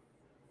volume.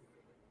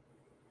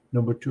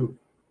 Number two,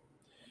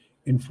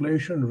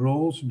 inflation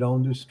rolls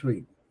down the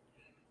street.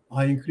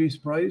 I increase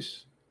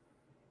price,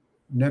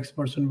 next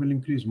person will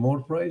increase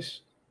more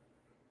price.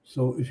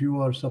 So if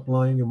you are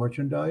supplying a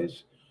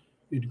merchandise,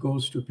 it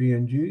goes to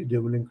P&G, they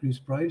will increase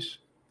price.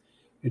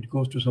 It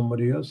goes to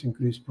somebody else,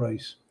 increase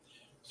price.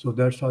 So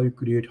that's how you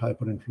create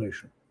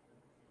hyperinflation.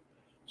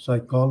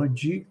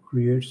 Psychology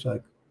creates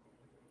cycle.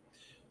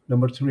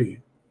 Number three,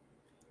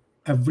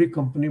 every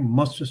company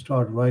must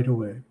start right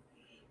away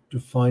to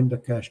find the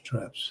cash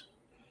traps.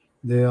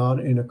 They are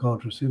in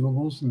account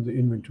receivables and the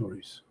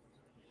inventories.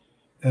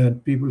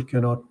 And people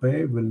cannot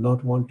pay, will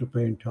not want to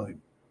pay in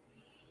time.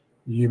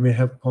 You may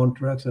have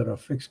contracts that are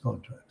fixed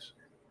contracts.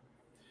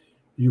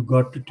 You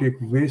got to take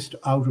waste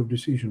out of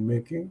decision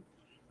making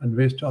and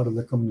waste out of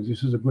the company.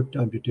 This is a good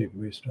time to take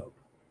waste out.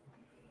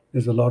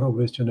 There's a lot of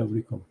waste in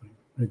every company,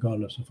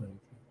 regardless of anything.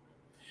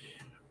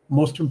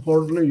 Most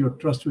importantly, your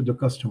trust with the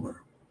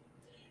customer.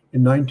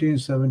 In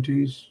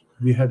 1970s,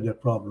 we had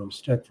that problem,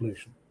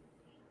 stagflation,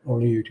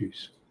 early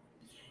 80s.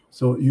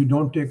 So you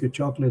don't take a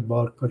chocolate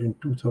bar cut in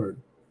 2/3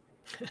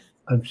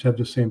 and have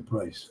the same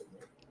price.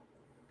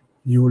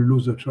 You will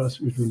lose the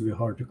trust. It will be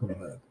hard to come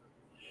back.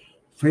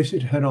 Face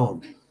it head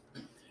on.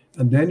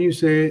 And then you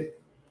say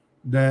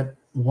that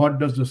what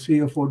does the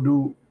CFO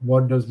do?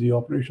 What does the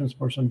operations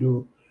person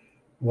do?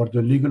 What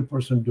the legal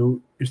person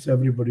do? It's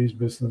everybody's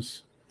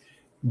business.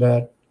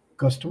 That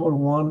customer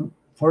one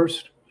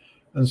first,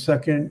 and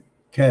second,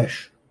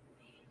 cash.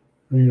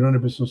 When you run a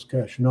business,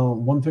 cash. Now,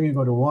 one thing you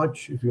got to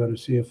watch if you are a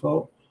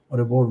CFO or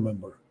a board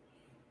member,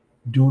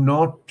 do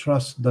not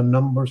trust the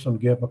numbers on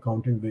GAAP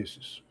accounting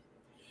basis.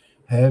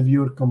 Have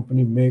your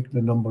company make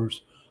the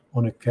numbers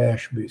on a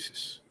cash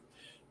basis.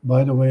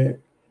 By the way,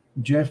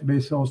 Jeff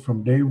Bezos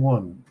from day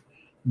one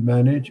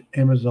managed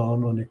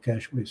Amazon on a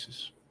cash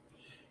basis.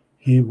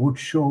 He would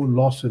show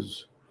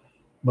losses,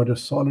 but a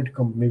solid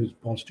company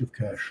with positive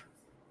cash.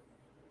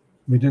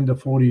 Within the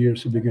 40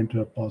 years, he began to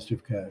have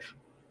positive cash.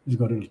 He's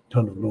got a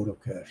ton of load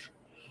of cash.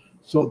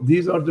 So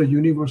these are the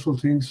universal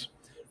things.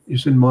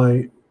 It's in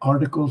my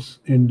articles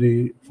in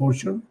the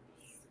Fortune,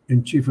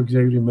 in Chief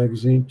Executive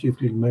Magazine. Chief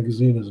Executive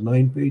Magazine has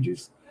 9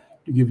 pages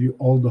to give you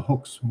all the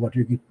hooks, what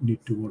you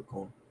need to work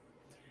on.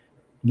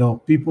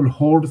 Now, people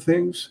hoard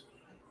things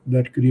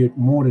that create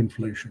more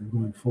inflation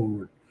going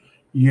forward.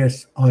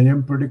 Yes, I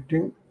am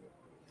predicting.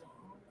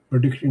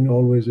 Predicting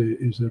always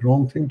is a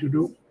wrong thing to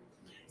do.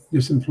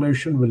 This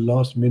inflation will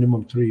last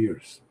minimum 3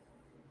 years.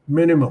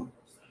 Minimum.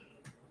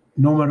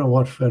 No matter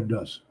what Fed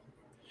does.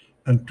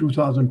 And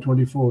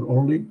 2024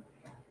 early,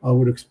 I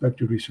would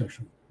expect a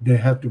recession. They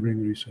have to bring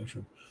a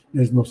recession.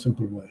 There's no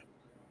simple way.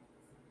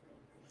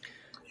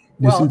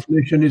 This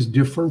inflation is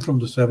different from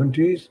the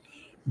 70s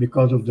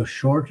because of the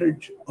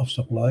shortage of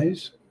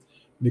supplies,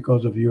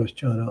 because of US,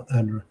 China,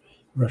 and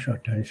Russia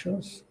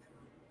tensions.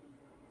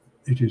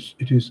 It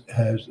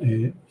has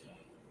a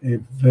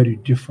very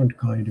different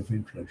kind of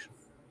inflation.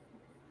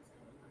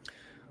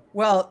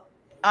 Well,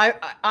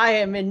 I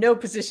am in no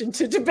position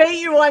to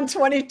debate you on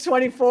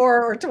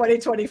 2024 or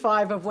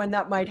 2025 of when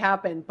that might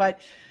happen.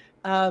 But,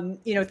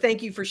 you know,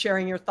 thank you for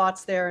sharing your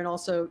thoughts there and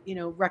also, you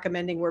know,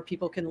 recommending where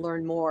people can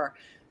learn more.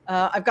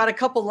 I've got a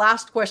couple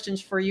last questions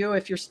for you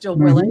if you're still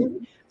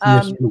willing.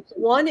 Yes,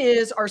 one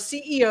is, are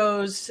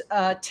CEOs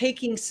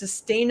taking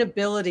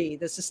sustainability,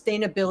 the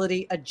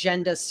sustainability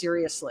agenda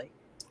seriously?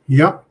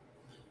 Yep.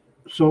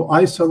 So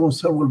I serve on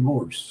several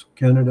boards,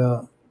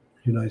 Canada,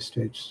 United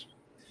States.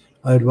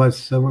 I advise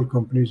several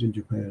companies in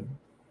Japan.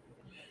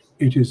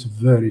 It is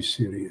very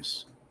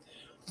serious.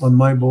 On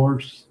my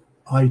boards,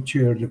 I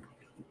chair the,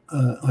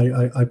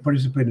 I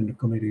participate in the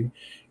committee.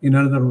 In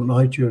another one,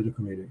 I chair the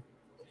committee.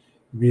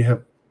 We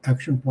have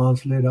action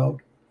plans laid out.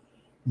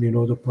 We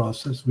know the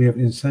process. We have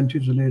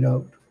incentives laid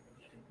out.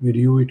 We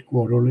review it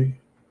quarterly.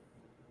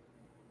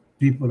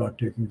 People are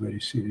taking very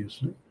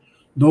seriously.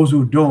 Those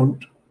who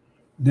don't,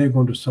 they're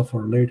going to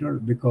suffer later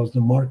because the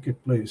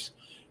marketplace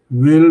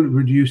will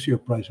reduce your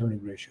price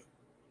earning ratio.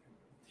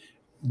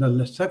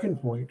 The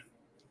second point,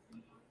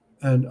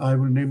 and I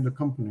will name the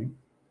company.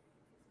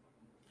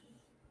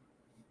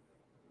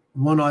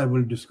 One, I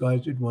will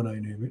disguise it, one I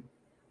name it.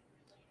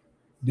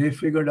 They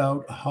figured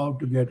out how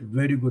to get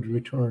very good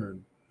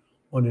return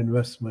on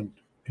investment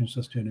in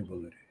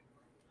sustainability,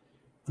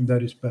 and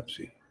that is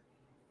Pepsi.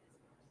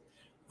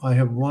 I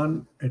have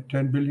won a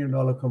 $10 billion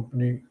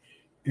company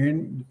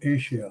in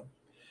Asia.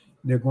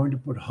 They're going to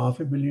put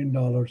 $500 million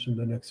in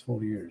the next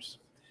 4 years.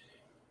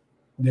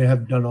 They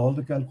have done all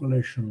the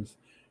calculations.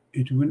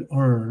 It will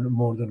earn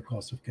more than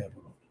cost of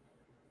capital.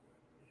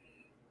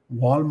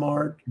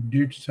 Walmart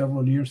did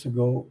several years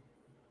ago,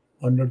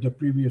 under the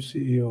previous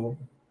CEO,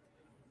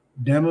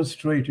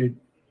 demonstrated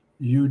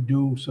you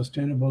do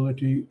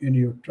sustainability in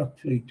your truck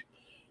fleet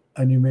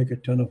and you make a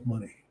ton of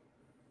money.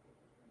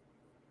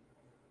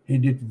 He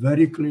did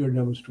very clear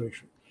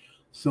demonstration.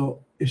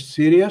 So it's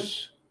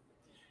serious.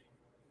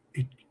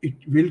 It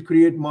will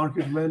create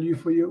market value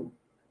for you,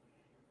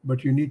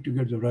 but you need to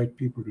get the right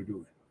people to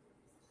do it.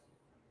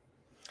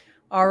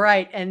 All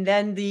right. And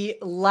then the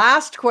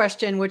last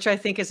question, which I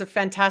think is a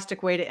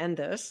fantastic way to end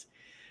this.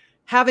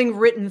 Having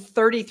written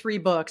 33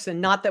 books, and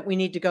not that we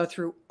need to go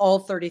through all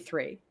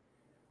 33,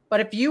 but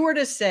if you were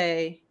to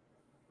say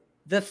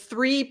the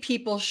 3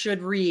 people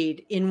should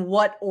read, in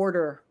what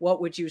order,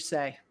 what would you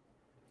say?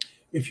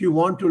 If you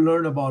want to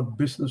learn about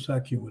business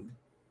acumen,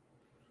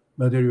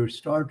 whether you're a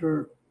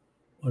starter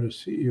or a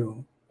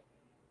CEO,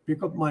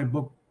 pick up my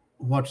book,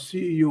 What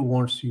CEO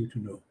Wants You to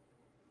Know.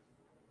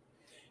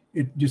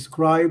 It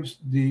describes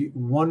the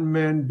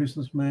one-man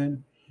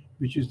businessman,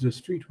 which is the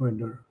street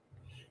vendor.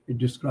 It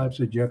describes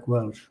a Jack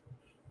Welch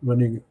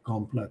running a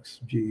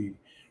complex GE.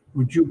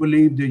 Would you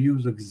believe they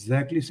use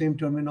exactly same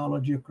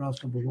terminology across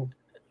the board?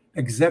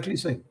 Exactly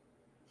same.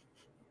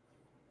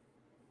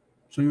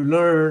 So you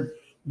learn,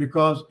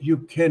 because you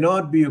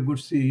cannot be a good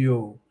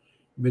CEO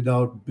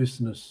without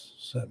business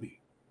savvy,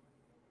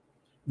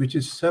 which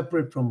is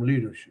separate from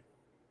leadership.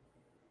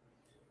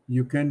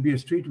 You can be a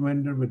street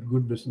vendor with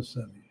good business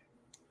savvy,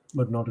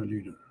 but not a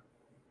leader.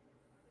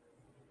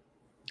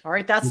 All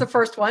right, that's the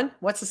first one.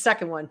 What's the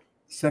second one?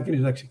 Second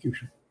is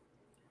execution.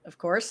 Of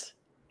course.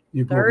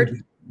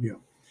 Third? Yeah.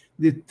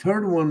 The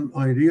third one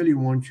I really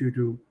want you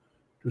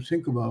to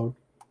think about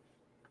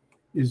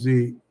is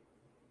the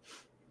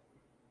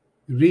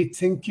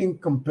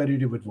rethinking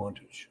competitive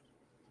advantage.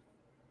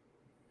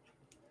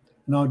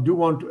 Now, I do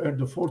want to add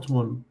the fourth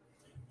one,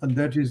 and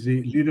that is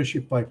the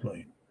leadership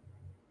pipeline.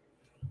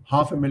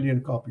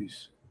 500,000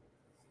 copies.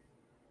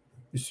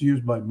 It's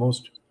used by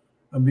most,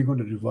 and we're going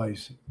to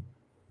revise it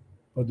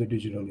for the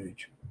digital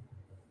age.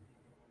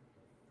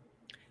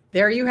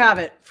 There you have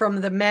it.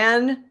 From the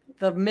man,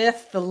 the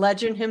myth, the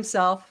legend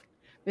himself,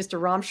 Mr.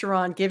 Ram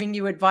Charan, giving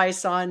you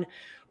advice on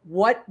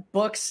what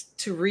books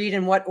to read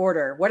in what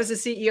order. What does the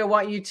CEO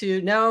want you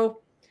to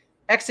know?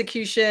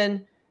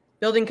 Execution,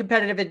 building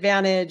competitive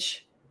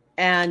advantage,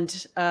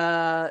 and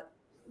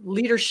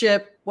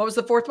leadership. What was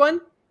the fourth one?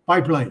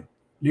 Pipeline.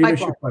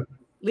 Leadership pipeline.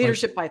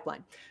 Leadership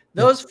pipeline.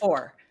 Those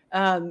 4.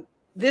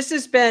 This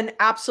has been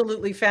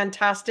absolutely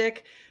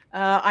fantastic.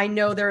 I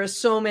know there are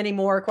so many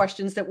more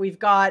questions that we've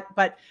got,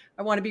 but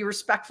I want to be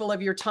respectful of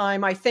your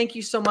time. I thank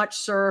you so much,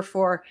 sir,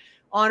 for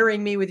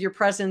honoring me with your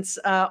presence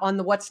on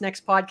the What's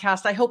Next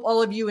podcast. I hope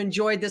all of you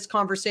enjoyed this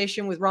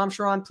conversation with Ram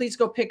Charan. Please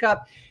go pick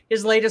up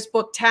his latest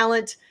book,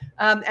 Talent,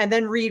 and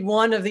then read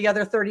one of the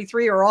other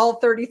 33 or all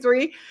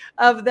 33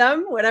 of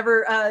them,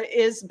 whatever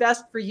is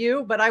best for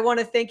you. But I want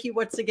to thank you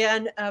once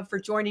again for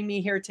joining me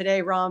here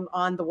today, Ram,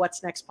 on the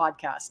What's Next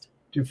podcast.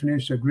 Tiffany,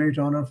 it's a great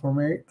honor for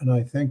me, and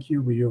I thank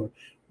you for your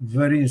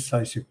very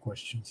incisive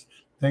questions.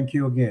 Thank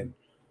you again.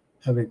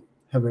 Have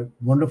a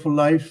wonderful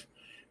life.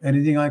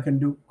 Anything I can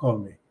do, call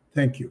me.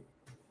 Thank you.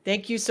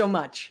 Thank you so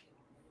much.